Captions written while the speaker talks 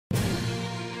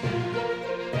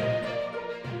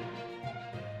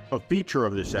A feature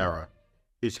of this era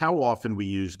is how often we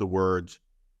use the words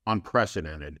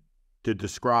unprecedented to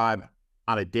describe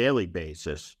on a daily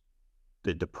basis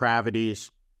the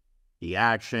depravities, the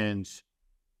actions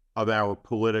of our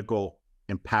political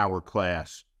and power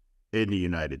class in the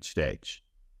United States.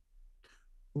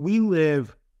 We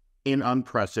live in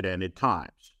unprecedented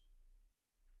times.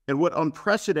 And what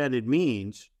unprecedented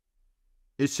means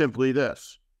is simply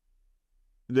this.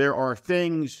 There are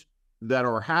things that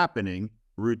are happening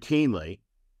routinely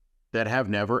that have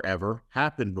never, ever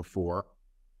happened before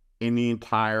in the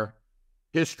entire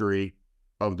history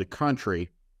of the country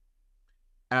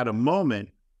at a moment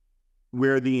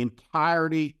where the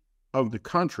entirety of the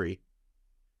country,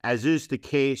 as is the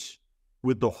case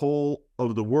with the whole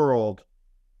of the world,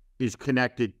 is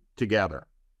connected together.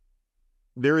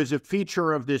 There is a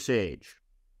feature of this age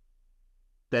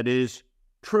that is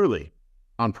truly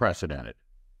unprecedented.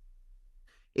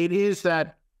 It is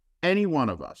that any one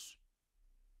of us,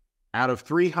 out of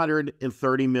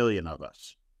 330 million of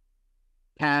us,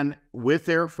 can, with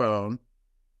their phone,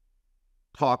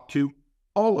 talk to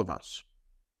all of us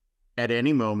at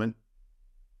any moment,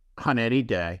 on any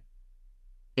day,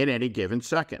 in any given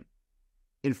second.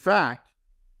 In fact,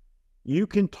 you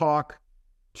can talk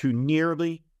to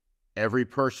nearly every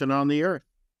person on the earth.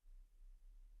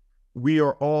 We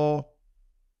are all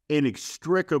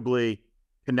inextricably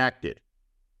connected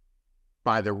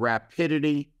by the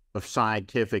rapidity of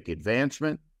scientific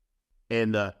advancement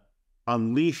and the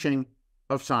unleashing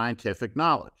of scientific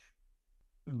knowledge.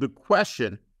 The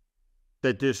question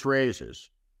that this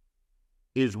raises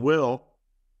is, will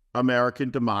American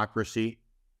democracy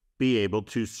be able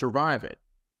to survive it?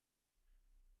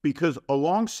 Because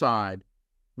alongside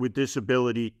with this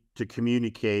ability to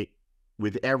communicate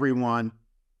with everyone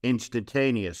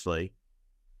instantaneously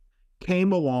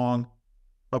came along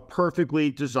a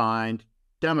perfectly designed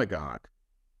demagogue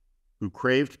who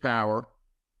craved power,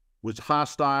 was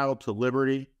hostile to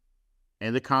liberty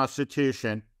and the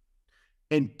Constitution,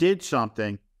 and did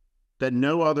something that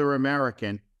no other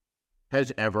American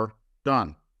has ever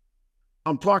done.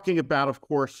 I'm talking about, of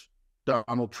course,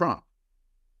 Donald Trump.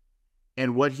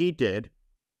 And what he did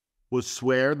was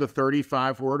swear the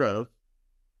 35-word oath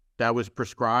that was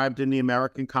prescribed in the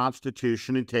American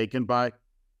Constitution and taken by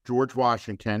George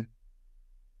Washington,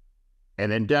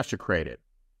 and then desecrate it.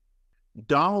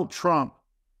 Donald Trump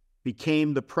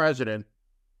became the president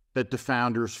that the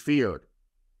founders feared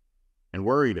and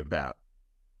worried about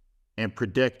and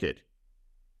predicted.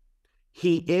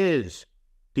 He is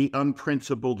the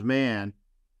unprincipled man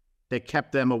that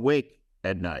kept them awake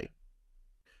at night.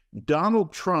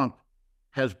 Donald Trump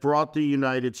has brought the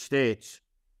United States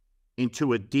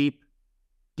into a deep,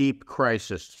 deep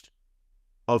crisis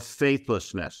of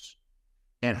faithlessness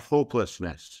and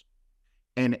hopelessness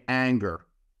and anger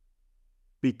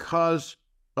because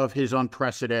of his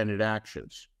unprecedented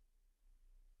actions.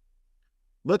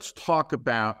 Let's talk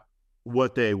about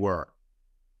what they were.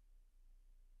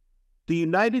 The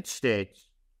United States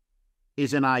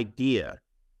is an idea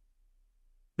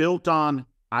built on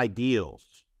ideals.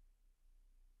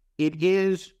 It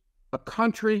is a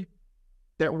country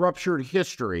that ruptured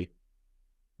history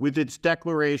with its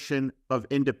Declaration of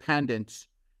Independence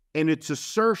and its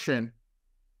assertion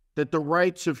that the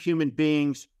rights of human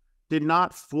beings did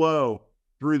not flow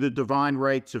through the divine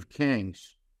rights of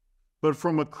kings, but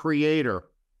from a creator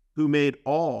who made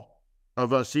all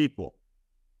of us equal.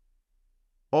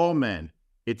 All men,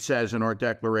 it says in our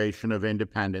Declaration of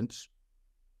Independence,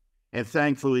 and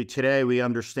thankfully today we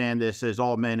understand this as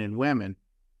all men and women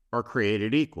are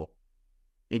created equal,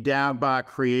 endowed by a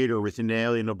creator with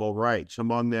inalienable rights,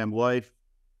 among them life,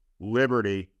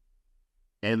 liberty,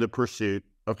 and the pursuit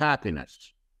of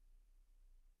happiness.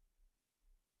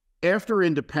 After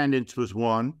independence was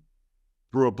won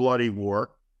through a bloody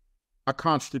war, a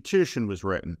constitution was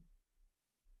written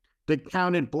that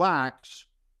counted blacks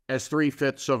as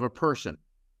 3/5 of a person.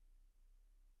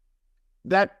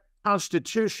 That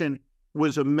constitution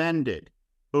was amended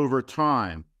over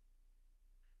time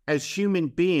as human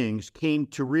beings came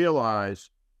to realize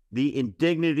the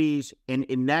indignities and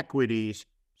inequities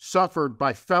suffered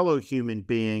by fellow human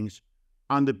beings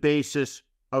on the basis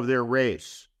of their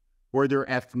race or their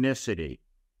ethnicity.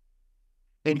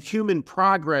 And human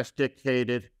progress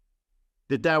dictated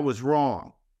that that was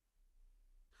wrong.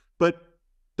 But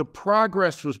the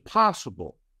progress was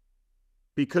possible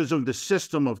because of the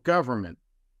system of government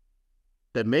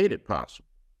that made it possible.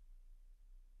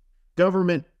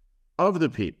 Government of the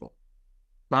people,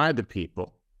 by the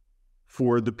people,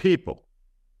 for the people.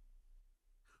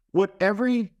 What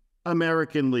every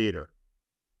American leader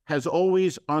has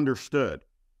always understood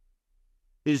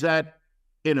is that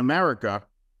in America,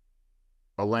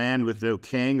 a land with no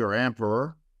king or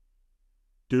emperor,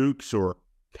 dukes or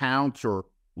counts or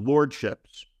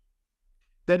lordships,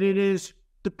 that it is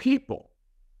the people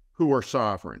who are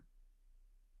sovereign.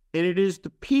 And it is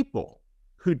the people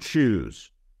who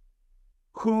choose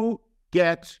who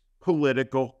gets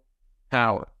political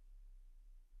power.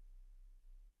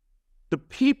 The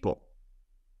people,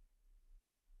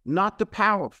 not the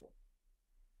powerful.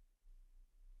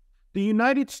 The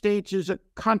United States is a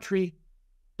country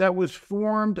that was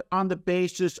formed on the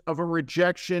basis of a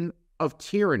rejection of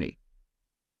tyranny.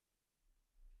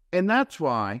 And that's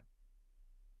why,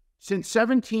 since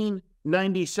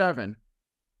 1797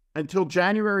 until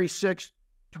January 6,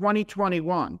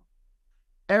 2021,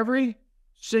 every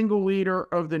single leader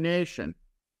of the nation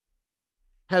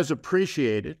has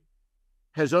appreciated,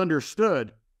 has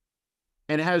understood,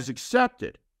 and has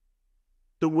accepted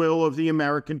the will of the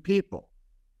American people,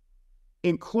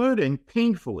 including,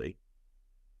 painfully,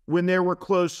 when there were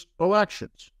close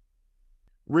elections.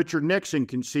 Richard Nixon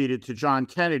conceded to John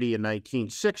Kennedy in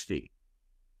 1960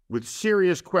 with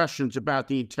serious questions about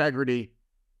the integrity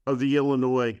of the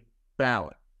Illinois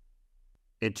ballot.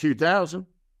 In 2000,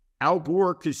 Al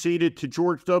Gore conceded to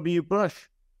George W. Bush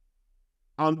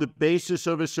on the basis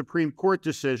of a Supreme Court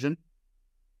decision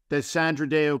that Sandra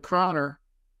Day O'Connor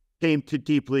came to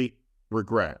deeply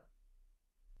regret.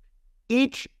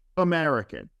 Each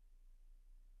American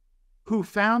who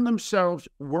found themselves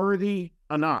worthy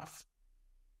enough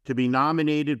to be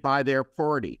nominated by their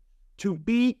party, to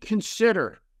be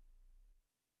considered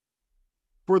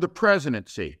for the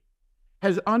presidency,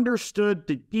 has understood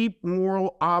the deep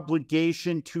moral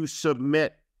obligation to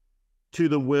submit to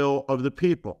the will of the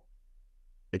people,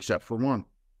 except for one.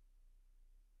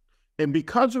 And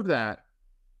because of that,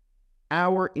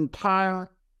 our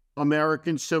entire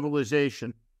American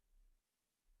civilization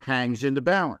hangs in the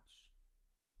balance.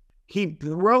 He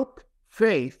broke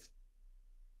faith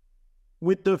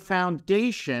with the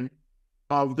foundation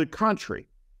of the country.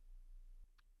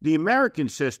 The American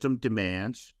system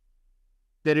demands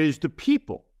that it is the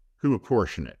people who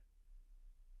apportion it,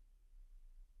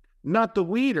 not the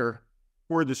leader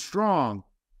or the strong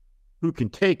who can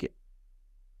take it.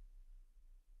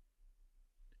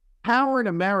 Power in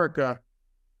America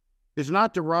is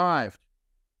not derived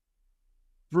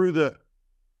through the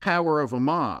power of a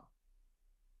mob,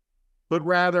 but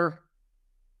rather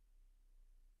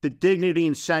the dignity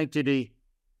and sanctity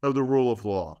of the rule of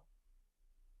law,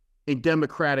 a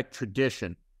democratic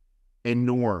tradition and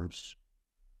norms.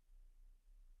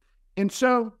 And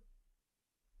so,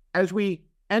 as we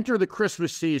enter the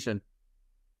Christmas season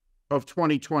of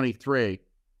 2023,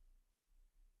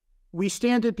 we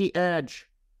stand at the edge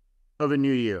of a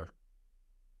new year.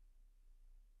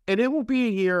 And it will be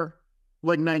a year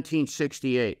like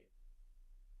 1968.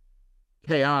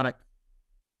 Chaotic,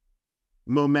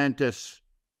 momentous.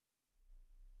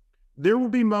 There will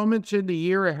be moments in the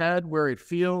year ahead where it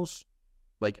feels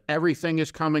like everything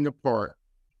is coming apart.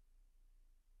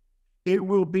 It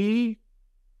will be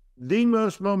the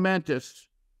most momentous,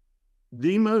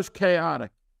 the most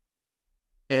chaotic,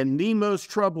 and the most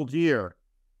troubled year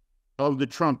of the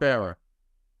Trump era.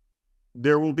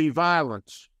 There will be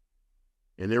violence,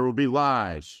 and there will be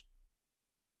lies.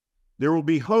 There will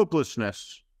be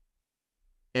hopelessness,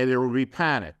 and there will be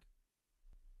panic.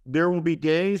 There will be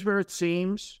days where it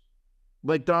seems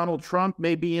like Donald Trump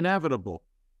may be inevitable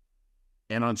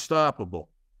and unstoppable.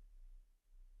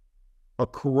 A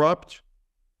corrupt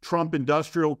Trump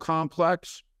industrial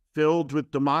complex filled with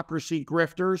democracy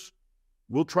grifters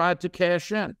will try to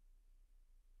cash in.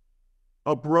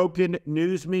 A broken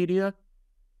news media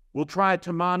will try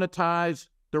to monetize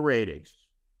the ratings.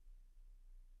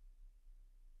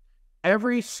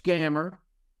 Every scammer,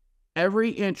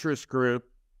 every interest group,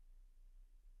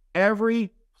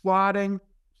 every plotting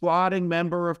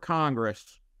member of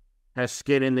Congress has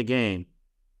skin in the game.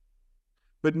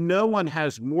 But no one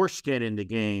has more skin in the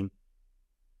game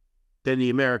than the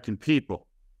American people.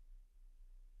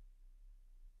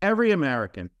 Every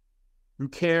American who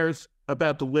cares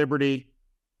about the liberty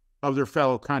of their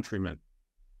fellow countrymen.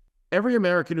 Every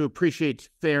American who appreciates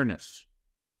fairness,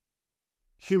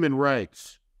 human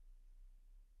rights,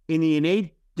 and the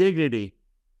innate dignity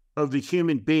of the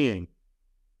human being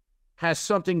has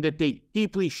something that they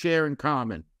deeply share in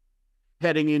common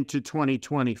heading into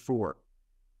 2024.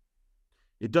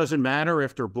 It doesn't matter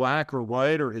if they're black or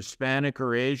white or Hispanic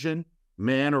or Asian,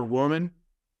 man or woman,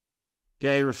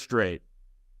 gay or straight.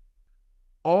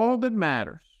 All that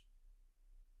matters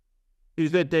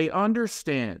is that they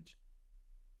understand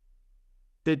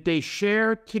that they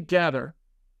share together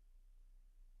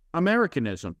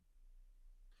Americanism.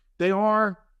 They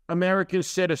are American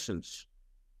citizens.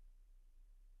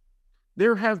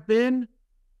 There have been,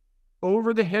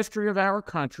 over the history of our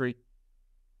country,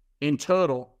 in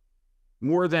total,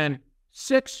 more than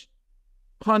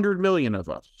 600 million of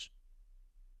us.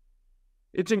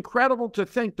 It's incredible to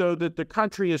think, though, that the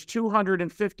country is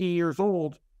 250 years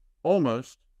old,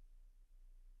 almost,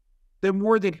 that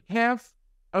more than half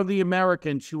of the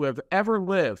Americans who have ever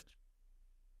lived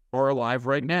are alive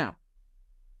right now.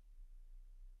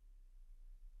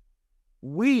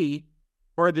 We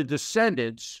are the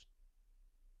descendants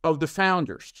of the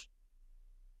founders,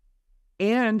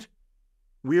 and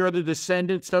we are the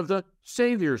descendants of the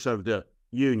saviors of the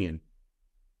Union,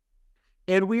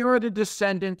 and we are the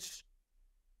descendants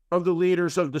of the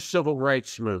leaders of the civil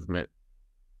rights movement.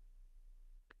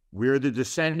 We're the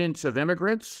descendants of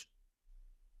immigrants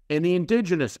and the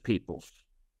indigenous peoples.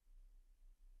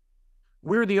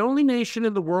 We're the only nation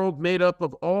in the world made up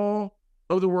of all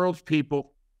of the world's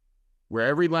people, where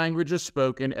every language is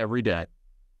spoken every day.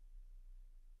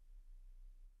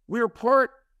 We are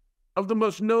part of the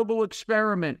most noble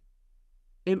experiment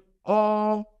in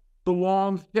all the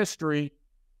long history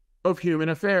of human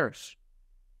affairs.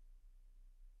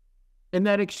 And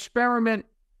that experiment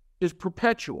is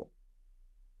perpetual.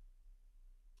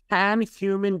 Can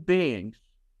human beings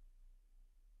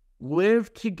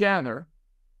live together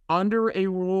under a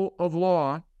rule of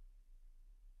law,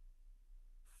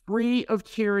 free of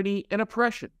tyranny and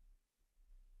oppression?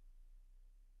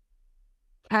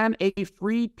 Can a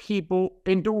free people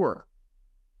endure?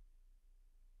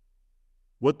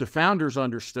 What the founders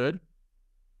understood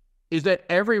is that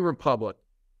every republic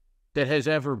that has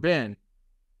ever been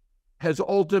has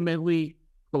ultimately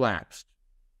collapsed.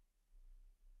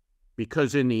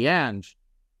 Because in the end,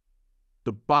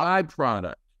 the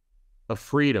byproduct of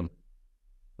freedom,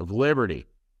 of liberty,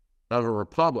 of a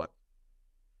republic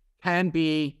can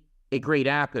be a great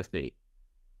apathy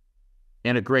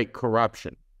and a great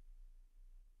corruption.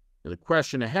 And the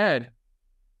question ahead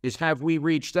is, have we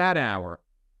reached that hour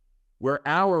where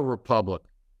our republic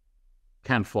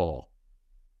can fall?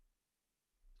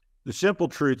 The simple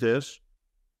truth is,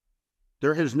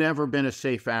 there has never been a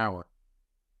safe hour.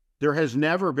 There has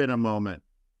never been a moment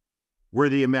where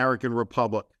the American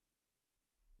Republic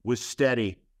was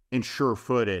steady and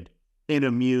sure-footed and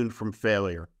immune from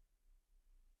failure.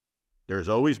 There's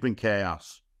always been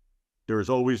chaos. There's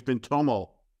always been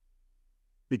tumult,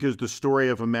 because the story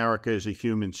of America is a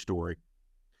human story,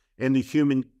 and the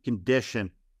human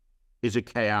condition is a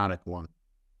chaotic one.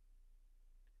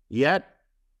 Yet,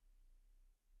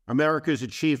 America's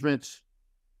achievements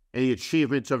and the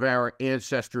achievements of our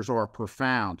ancestors are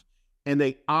profound, and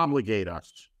they obligate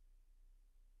us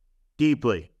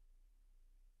deeply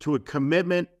to a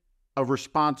commitment of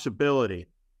responsibility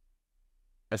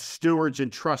as stewards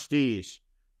and trustees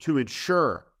to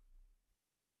ensure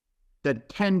that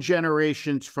 10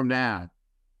 generations from now,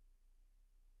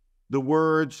 the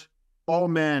words, "all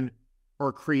men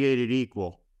are created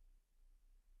equal,"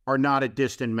 are not a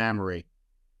distant memory,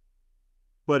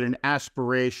 but an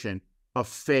aspiration of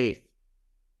faith,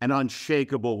 an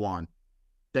unshakable one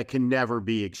that can never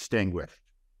be extinguished.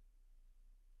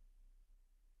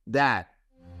 That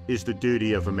is the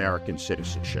duty of American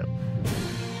citizenship.